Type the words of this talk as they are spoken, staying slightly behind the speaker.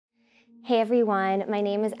Hey everyone, my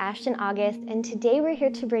name is Ashton August, and today we're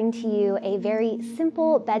here to bring to you a very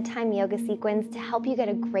simple bedtime yoga sequence to help you get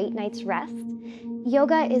a great night's rest.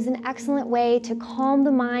 Yoga is an excellent way to calm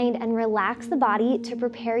the mind and relax the body to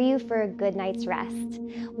prepare you for a good night's rest.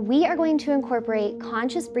 We are going to incorporate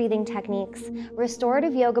conscious breathing techniques,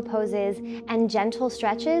 restorative yoga poses, and gentle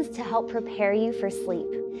stretches to help prepare you for sleep.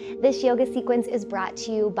 This yoga sequence is brought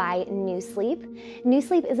to you by NuSleep.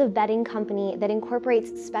 NuSleep is a bedding company that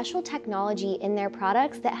incorporates special technology in their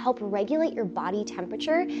products that help regulate your body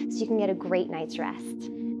temperature so you can get a great night's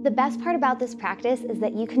rest. The best part about this practice is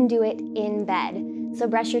that you can do it in bed. So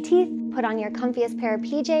brush your teeth, put on your comfiest pair of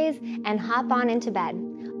PJs, and hop on into bed.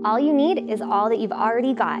 All you need is all that you've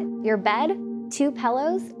already got: your bed, 2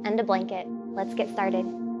 pillows, and a blanket. Let's get started.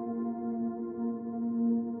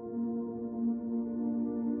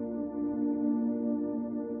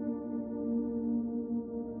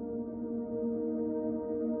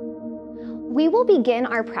 We will begin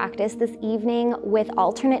our practice this evening with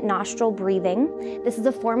alternate nostril breathing. This is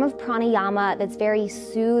a form of pranayama that's very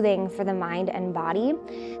soothing for the mind and body.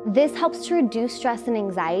 This helps to reduce stress and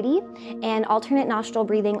anxiety, and alternate nostril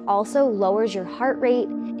breathing also lowers your heart rate.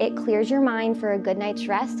 It clears your mind for a good night's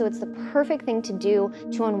rest, so it's the perfect thing to do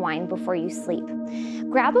to unwind before you sleep.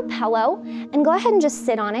 Grab a pillow and go ahead and just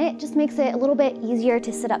sit on it. It just makes it a little bit easier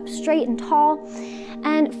to sit up straight and tall.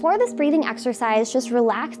 And for this breathing exercise, just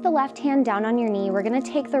relax the left hand down on your knee. We're gonna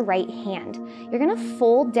take the right hand. You're gonna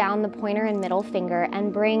fold down the pointer and middle finger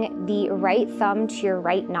and bring the right thumb to your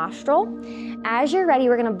right nostril. As you're ready,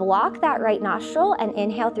 we're gonna block that right nostril and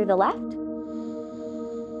inhale through the left.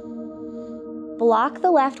 Block the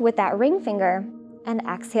left with that ring finger and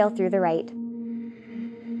exhale through the right.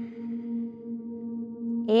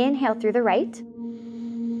 Inhale through the right.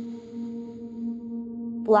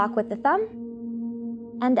 Block with the thumb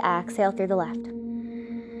and exhale through the left.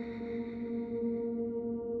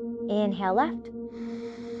 Inhale left.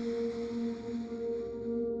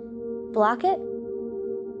 Block it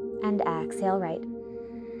and exhale right.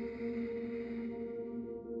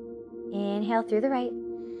 Inhale through the right.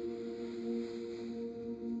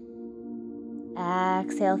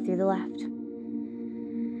 Exhale through the left.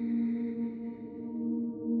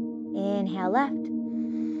 Inhale left.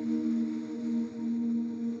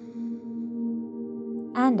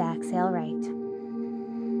 And exhale right.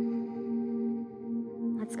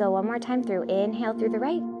 Let's go one more time through. Inhale through the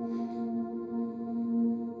right.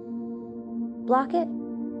 Block it.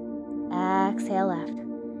 Exhale left.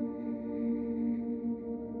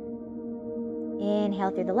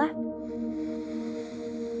 Inhale through the left.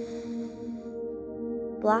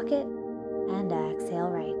 Block it and exhale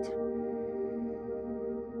right.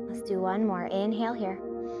 Let's do one more. Inhale here.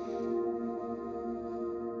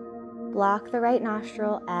 Block the right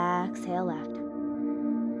nostril, exhale left.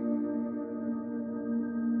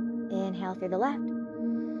 Inhale through the left.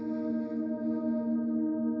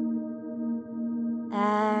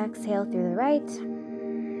 Exhale through the right.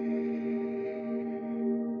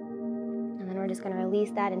 And then we're just going to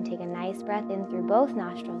release that and take a nice breath in through both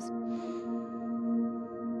nostrils.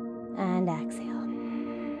 And exhale.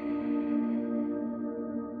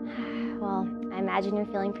 Well, I imagine you're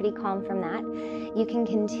feeling pretty calm from that. You can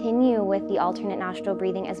continue with the alternate nostril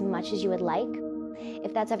breathing as much as you would like.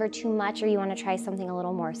 If that's ever too much or you want to try something a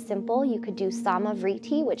little more simple, you could do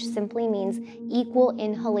samavriti, which simply means equal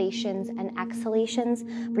inhalations and exhalations,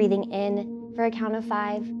 breathing in for a count of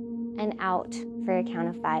 5 and out for a count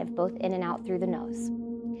of 5, both in and out through the nose.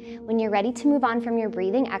 When you're ready to move on from your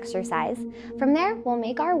breathing exercise, from there we'll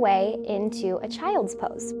make our way into a child's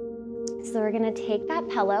pose. So we're going to take that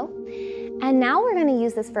pillow, and now we're going to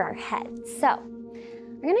use this for our head. So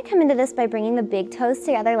we're going to come into this by bringing the big toes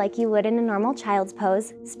together like you would in a normal child's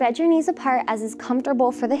pose. Spread your knees apart as is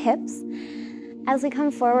comfortable for the hips. As we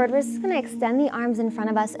come forward, we're just going to extend the arms in front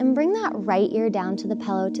of us and bring that right ear down to the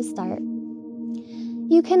pillow to start.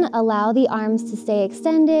 You can allow the arms to stay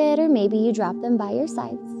extended, or maybe you drop them by your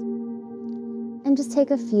sides. And just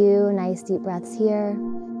take a few nice deep breaths here.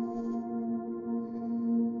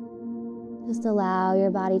 Just allow your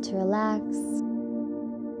body to relax.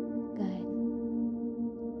 Good.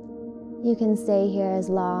 You can stay here as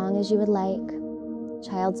long as you would like.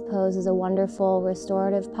 Child's pose is a wonderful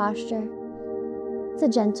restorative posture. It's a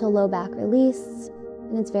gentle low back release,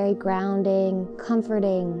 and it's very grounding,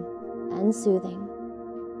 comforting, and soothing.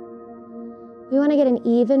 We want to get an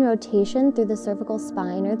even rotation through the cervical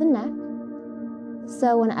spine or the neck.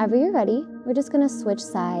 So whenever you're ready, we're just going to switch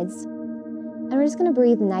sides. And we're just going to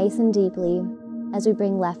breathe nice and deeply as we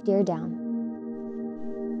bring left ear down.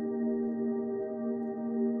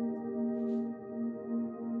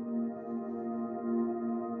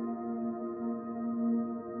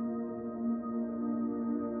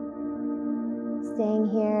 Staying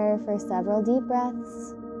here for several deep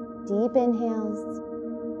breaths, deep inhales,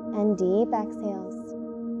 and deep exhales.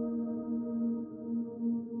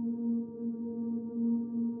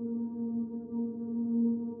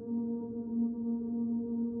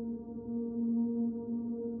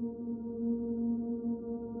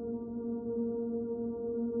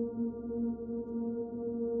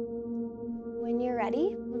 When you're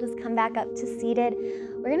ready, we'll just come back up to seated.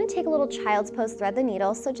 We're going to take a little child's pose, thread the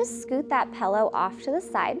needle. So just scoot that pillow off to the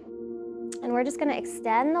side. And we're just going to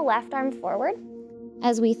extend the left arm forward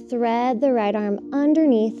as we thread the right arm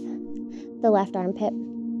underneath the left armpit.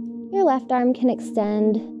 Your left arm can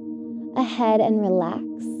extend ahead and relax,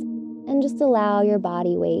 and just allow your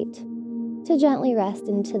body weight to gently rest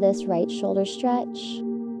into this right shoulder stretch.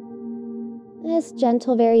 This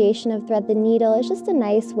gentle variation of thread the needle is just a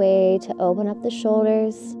nice way to open up the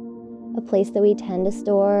shoulders, a place that we tend to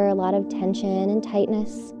store a lot of tension and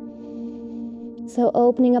tightness. So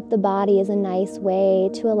opening up the body is a nice way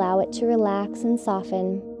to allow it to relax and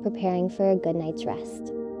soften, preparing for a good night's rest.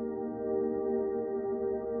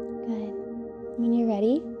 Good. When you're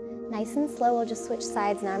ready, nice and slow, we'll just switch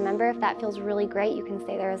sides. Now remember, if that feels really great, you can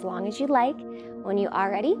stay there as long as you'd like. When you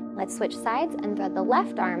are ready, let's switch sides and thread the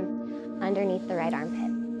left arm underneath the right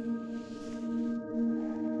armpit.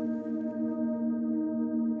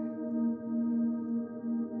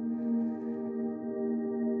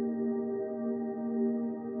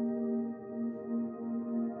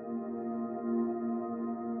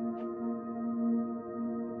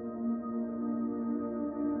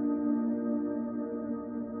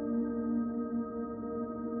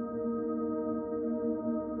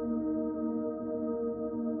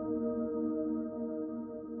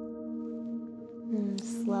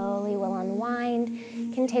 Slowly we'll unwind.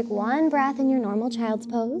 You can take one breath in your normal child's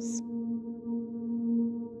pose.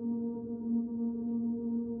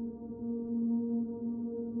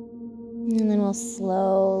 And then we'll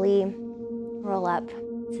slowly roll up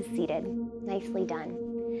to seated. Nicely done.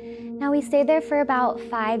 Now we stay there for about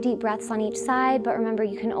 5 deep breaths on each side, but remember,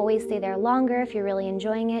 you can always stay there longer if you're really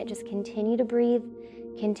enjoying it. Just continue to breathe,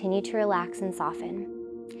 continue to relax and soften.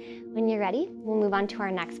 When you're ready, we'll move on to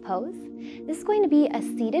our next pose. This is going to be a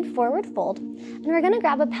seated forward fold, and we're going to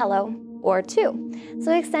grab a pillow or two.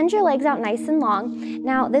 So extend your legs out nice and long.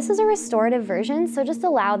 Now, this is a restorative version, so just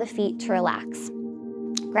allow the feet to relax.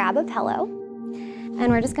 Grab a pillow, and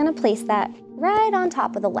we're just going to place that right on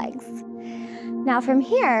top of the legs. Now from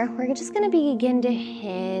here, we're just going to begin to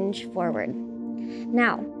hinge forward.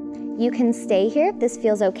 Now, you can stay here if this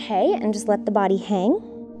feels okay and just let the body hang.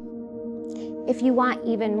 If you want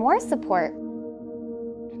even more support,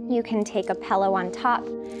 you can take a pillow on top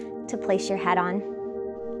to place your head on.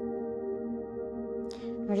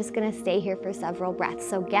 We're just going to stay here for several breaths.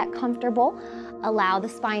 So get comfortable, allow the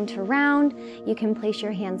spine to round. You can place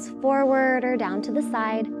your hands forward or down to the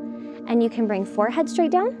side, and you can bring forehead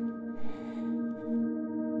straight down.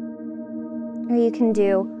 Or you can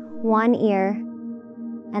do one ear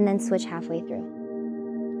and then switch halfway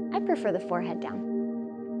through. I prefer the forehead down.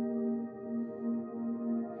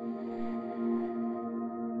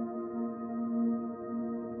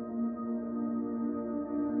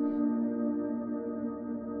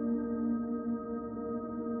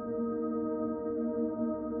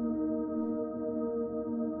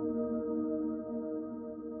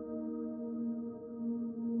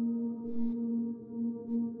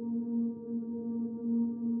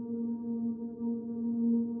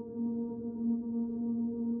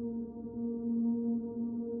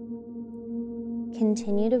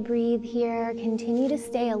 Continue to breathe here. Continue to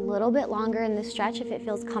stay a little bit longer in the stretch if it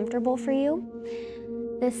feels comfortable for you.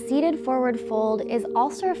 This seated forward fold is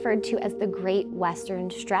also referred to as the Great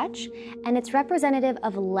Western Stretch, and it's representative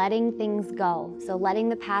of letting things go, so letting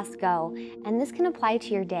the past go. And this can apply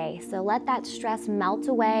to your day, so let that stress melt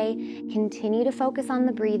away, continue to focus on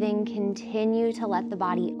the breathing, continue to let the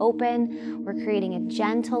body open. We're creating a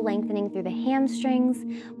gentle lengthening through the hamstrings,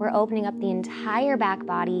 we're opening up the entire back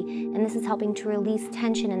body, and this is helping to release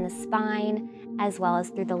tension in the spine as well as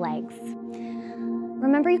through the legs.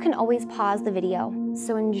 Remember, you can always pause the video,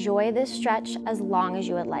 so enjoy this stretch as long as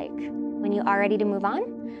you would like. When you are ready to move on,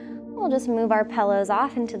 we'll just move our pillows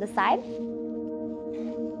off into the side.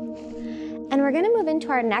 And we're gonna move into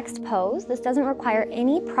our next pose. This doesn't require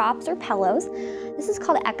any props or pillows. This is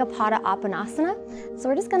called Ekapada Apanasana. So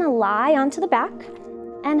we're just gonna lie onto the back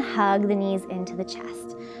and hug the knees into the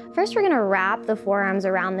chest. First, we're gonna wrap the forearms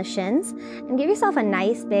around the shins and give yourself a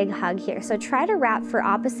nice big hug here. So try to wrap for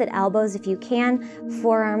opposite elbows if you can.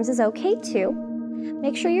 Forearms is okay too.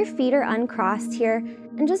 Make sure your feet are uncrossed here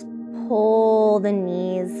and just pull the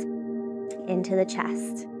knees into the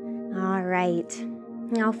chest. All right.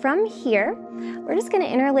 Now from here, we're just going to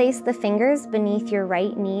interlace the fingers beneath your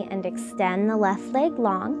right knee and extend the left leg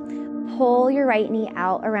long. Pull your right knee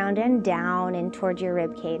out, around, and down and toward your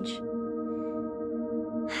rib cage.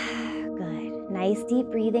 Good. Nice deep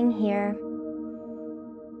breathing here.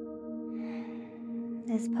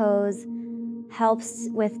 This pose helps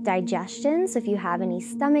with digestion, so if you have any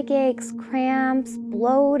stomach aches, cramps,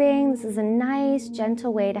 bloating, this is a nice,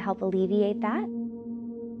 gentle way to help alleviate that.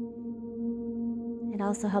 It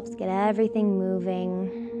also helps get everything moving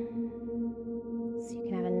so you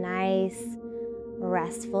can have a nice,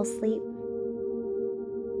 restful sleep.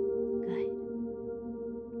 Good.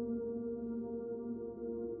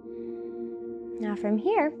 Now from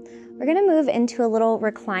here, we're going to move into a little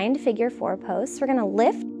reclined figure 4 pose. So we're going to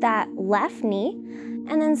lift that left knee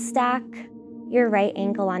and then stack your right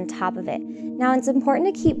ankle on top of it. Now it's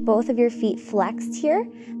important to keep both of your feet flexed here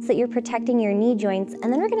so that you're protecting your knee joints,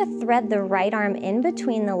 and then we're going to thread the right arm in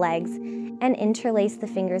between the legs and interlace the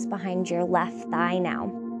fingers behind your left thigh now.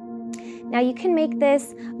 Now you can make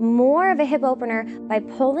this more of a hip opener by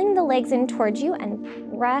pulling the legs in towards you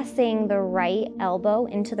and pressing the right elbow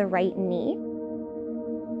into the right knee.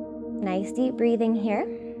 Nice deep breathing here.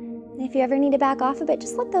 If you ever need to back off a bit,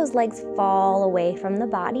 just let those legs fall away from the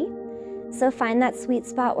body. So find that sweet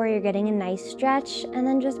spot where you're getting a nice stretch, and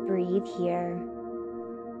then just breathe here.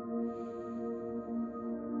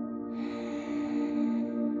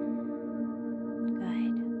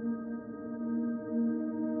 Good.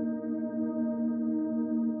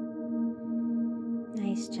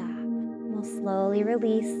 Nice job. We'll slowly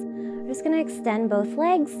release. We're just going to extend both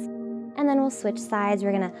legs, and then we'll switch sides.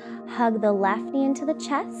 We're going to hug the left knee into the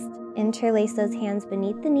chest, interlace those hands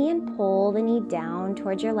beneath the knee, and pull the knee down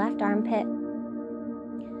towards your left armpit.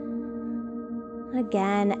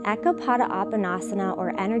 Again, Ekapada Apanasana,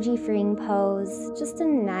 or energy freeing pose. Just a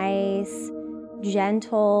nice,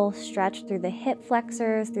 gentle stretch through the hip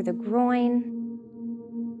flexors, through the groin.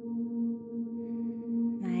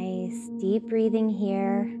 Nice deep breathing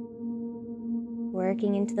here.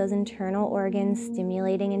 Working into those internal organs,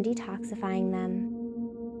 stimulating and detoxifying them.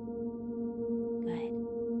 Good.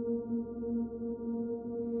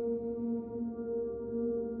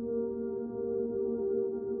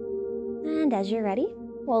 And as you're ready,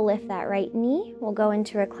 we'll lift that right knee. We'll go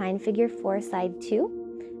into reclined figure 4, side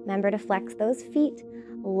 2. Remember to flex those feet.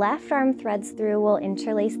 Left arm threads through. We'll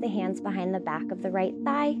interlace the hands behind the back of the right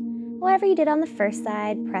thigh. Whatever you did on the first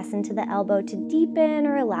side, press into the elbow to deepen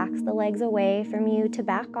or relax the legs away from you to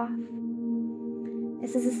back off.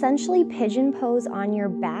 This is essentially pigeon pose on your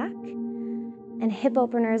back, and hip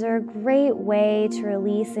openers are a great way to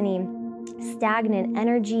release any stagnant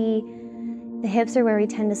energy. The hips are where we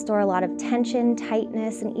tend to store a lot of tension,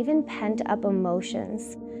 tightness, and even pent up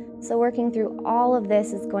emotions. So working through all of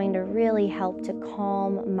this is going to really help to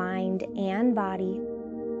calm mind and body.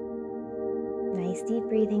 Nice deep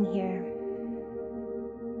breathing here.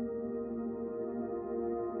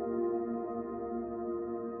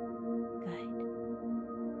 Good.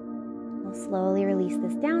 We'll slowly release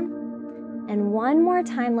this down. And one more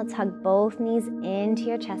time, let's hug both knees into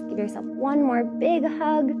your chest. Give yourself one more big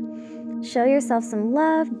hug. Show yourself some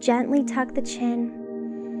love. Gently tuck the chin.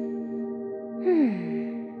 Good.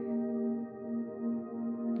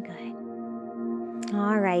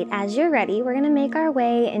 All right, as you're ready, we're going to make our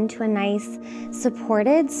way into a nice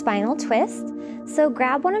supported spinal twist. So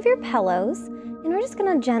grab one of your pillows, and we're just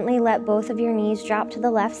going to gently let both of your knees drop to the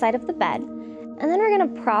left side of the bed. And then we're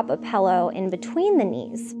going to prop a pillow in between the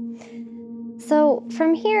knees. So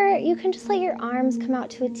from here, you can just let your arms come out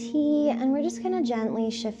to a T, and we're just going to gently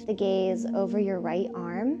shift the gaze over your right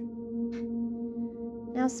arm.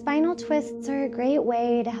 Now, spinal twists are a great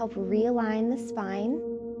way to help realign the spine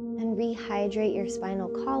and rehydrate your spinal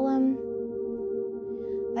column.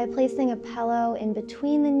 By placing a pillow in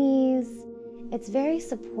between the knees, it's very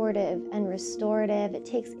supportive and restorative. It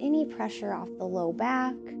takes any pressure off the low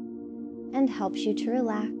back and helps you to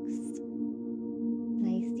relax.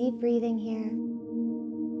 Nice deep breathing here.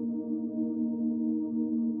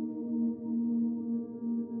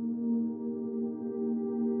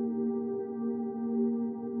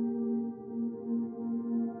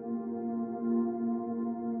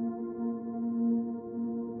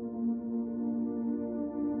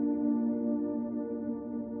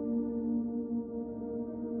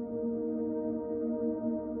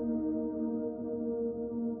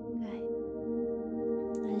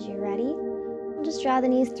 As you're ready, we'll just draw the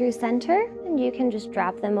knees through center, and you can just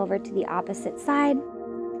drop them over to the opposite side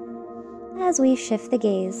as we shift the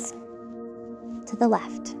gaze to the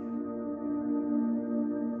left.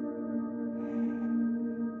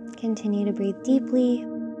 Continue to breathe deeply.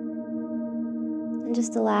 And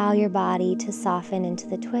just allow your body to soften into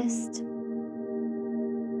the twist.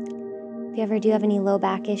 If you ever do have any low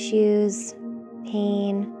back issues,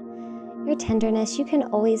 pain, or tenderness, you can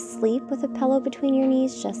always sleep with a pillow between your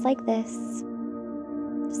knees just like this.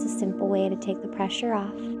 Just a simple way to take the pressure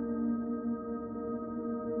off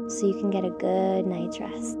so you can get a good night's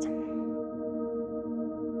rest.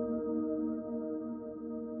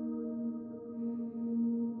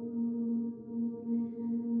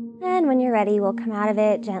 And when you're ready, we'll come out of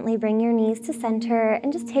it, gently bring your knees to center,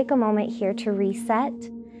 and just take a moment here to reset.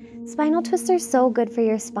 Spinal twists are so good for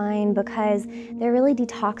your spine because they're really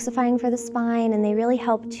detoxifying for the spine, and they really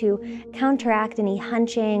help to counteract any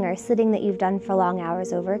hunching or sitting that you've done for long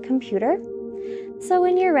hours over a computer. So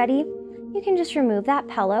when you're ready, you can just remove that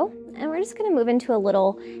pillow, and we're just gonna move into a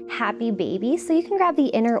little happy baby. So you can grab the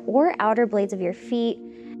inner or outer blades of your feet,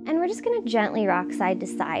 and we're just gonna gently rock side to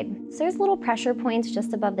side. So there's little pressure points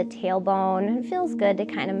just above the tailbone. It feels good to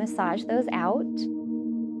kind of massage those out.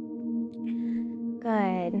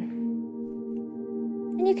 Good.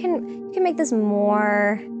 And you can make this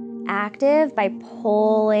more active by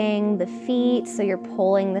pulling the feet, so you're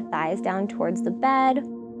pulling the thighs down towards the bed.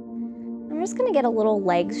 I'm just gonna get a little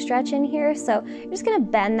leg stretch in here, so you're just gonna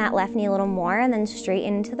bend that left knee a little more and then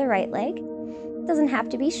straighten into the right leg. It doesn't have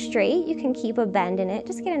to be straight, you can keep a bend in it.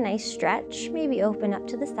 Just get a nice stretch, maybe open up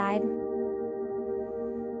to the side.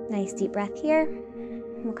 Nice deep breath here.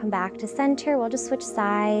 We'll come back to center, we'll just switch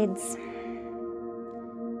sides.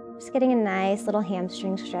 Just getting a nice little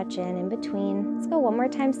hamstring stretch in between. Let's go one more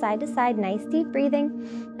time, side to side, nice deep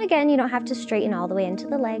breathing. Again, you don't have to straighten all the way into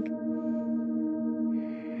the leg.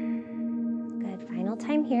 Good, final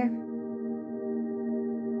time here.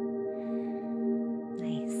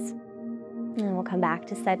 Nice. And then we'll come back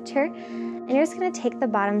to center. And you're just gonna take the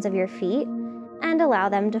bottoms of your feet and allow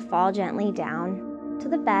them to fall gently down to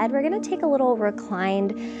the bed. We're going to take a little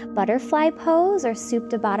reclined butterfly pose or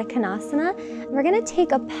Supta Baddha Konasana. We're going to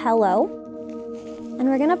take a pillow and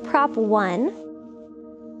we're going to prop one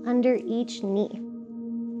under each knee.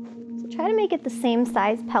 So try to make it the same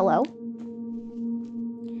size pillow.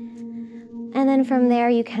 And then from there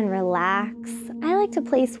you can relax. I like to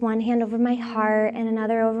place one hand over my heart and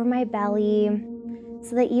another over my belly,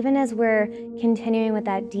 so that even as we're continuing with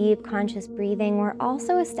that deep conscious breathing, we're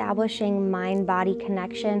also establishing mind-body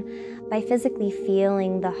connection by physically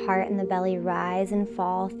feeling the heart and the belly rise and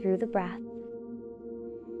fall through the breath.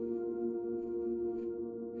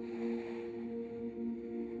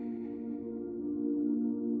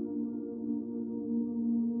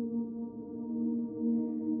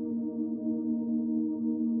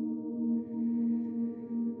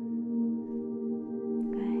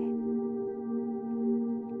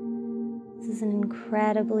 This is an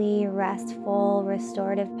incredibly restful,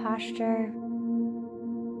 restorative posture.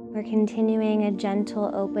 We're continuing a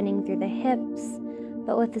gentle opening through the hips,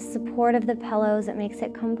 but with the support of the pillows, it makes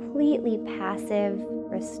it completely passive,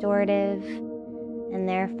 restorative, and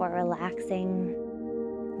therefore relaxing.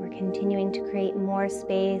 We're continuing to create more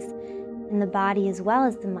space in the body as well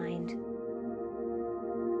as the mind.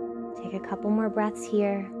 Take a couple more breaths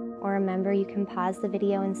here, or remember you can pause the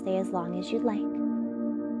video and stay as long as you'd like.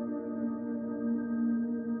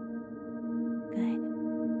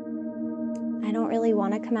 I don't really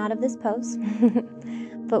want to come out of this pose,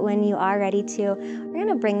 but when you are ready to, we're going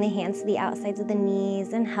to bring the hands to the outsides of the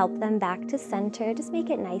knees and help them back to center. Just make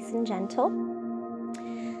it nice and gentle.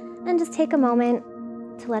 And just take a moment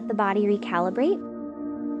to let the body recalibrate.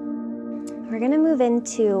 We're going to move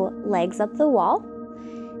into legs up the wall.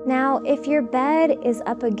 Now, if your bed is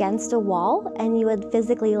up against a wall and you would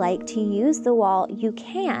physically like to use the wall, you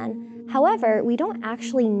can. However, we don't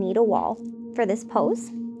actually need a wall for this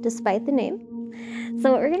pose, despite the name.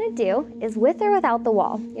 So what we're gonna do is, with or without the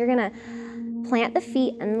wall, you're gonna plant the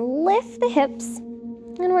feet and lift the hips,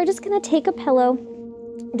 and we're just gonna take a pillow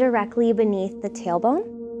directly beneath the tailbone.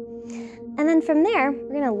 And then from there,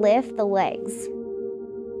 we're gonna lift the legs.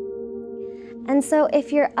 And so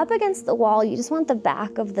if you're up against the wall, you just want the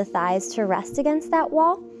back of the thighs to rest against that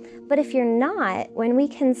wall. But if you're not, when we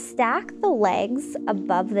can stack the legs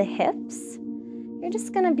above the hips, you're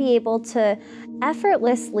just gonna be able to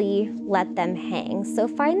effortlessly let them hang. So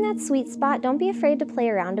find that sweet spot. Don't be afraid to play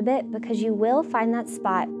around a bit, because you will find that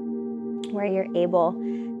spot where you're able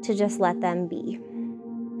to just let them be.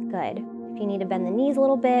 Good. If you need to bend the knees a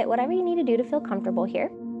little bit, whatever you need to do to feel comfortable here.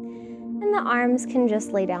 And the arms can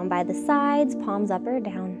just lay down by the sides, palms up or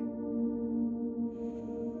down.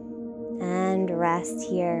 And rest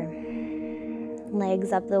here.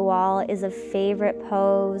 Legs up the wall is a favorite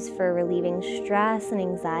pose for relieving stress and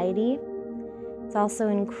anxiety. It's also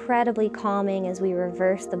incredibly calming as we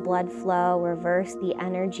reverse the blood flow, reverse the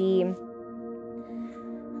energy,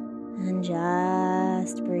 and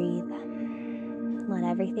just breathe. Let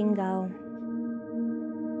everything go.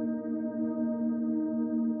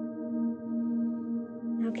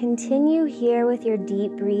 Now continue here with your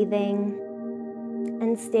deep breathing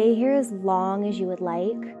and stay here as long as you would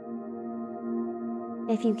like.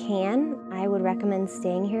 If you can, I would recommend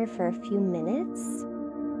staying here for a few minutes,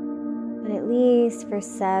 but at least for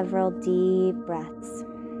several deep breaths.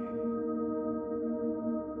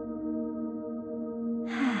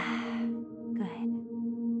 Good.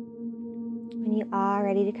 When you are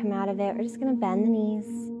ready to come out of it, we're just going to bend the knees,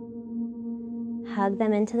 hug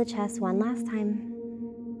them into the chest one last time.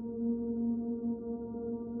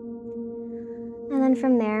 And then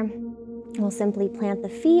from there, we'll simply plant the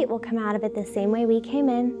feet. We'll come out of it the same way we came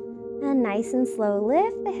in. And nice and slow,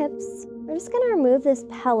 lift the hips. We're just going to remove this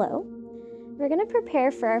pillow. We're going to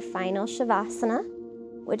prepare for our final Shavasana,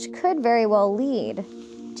 which could very well lead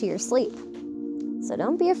to your sleep. So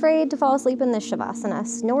don't be afraid to fall asleep in this Shavasana.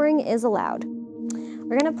 Snoring is allowed.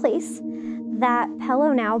 We're going to place that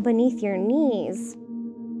pillow now beneath your knees.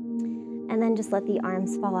 And then just let the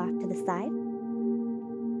arms fall off to the side.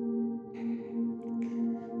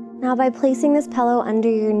 Now by placing this pillow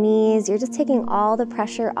under your knees, you're just taking all the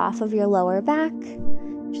pressure off of your lower back.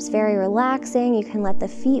 Just very relaxing. You can let the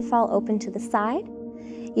feet fall open to the side.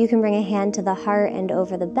 You can bring a hand to the heart and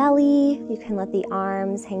over the belly. You can let the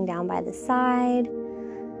arms hang down by the side.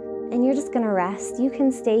 And you're just gonna rest. You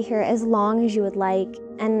can stay here as long as you would like.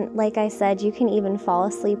 And like I said, you can even fall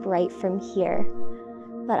asleep right from here.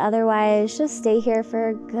 But otherwise, just stay here for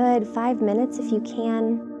a good 5 minutes if you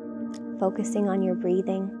can, focusing on your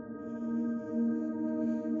breathing.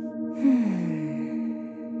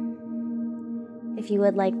 If you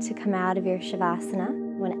would like to come out of your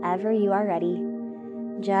Shavasana, whenever you are ready,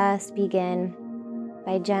 just begin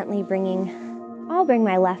by gently I'll bring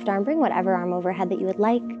my left arm, bring whatever arm overhead that you would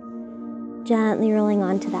like, gently rolling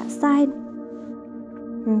onto that side,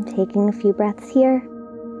 and taking a few breaths here.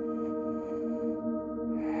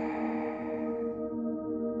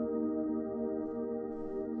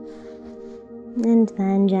 And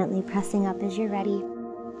then gently pressing up as you're ready.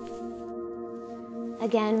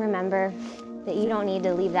 Again, remember that you don't need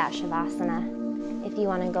to leave that Shavasana. If you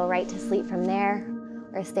want to go right to sleep from there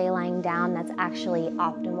or stay lying down, that's actually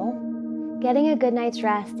optimal. Getting a good night's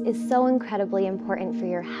rest is so incredibly important for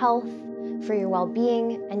your health, for your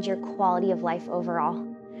well-being, and your quality of life overall.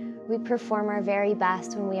 We perform our very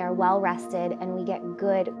best when we are well rested and we get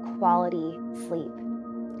good quality sleep.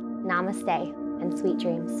 Namaste and sweet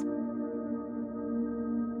dreams.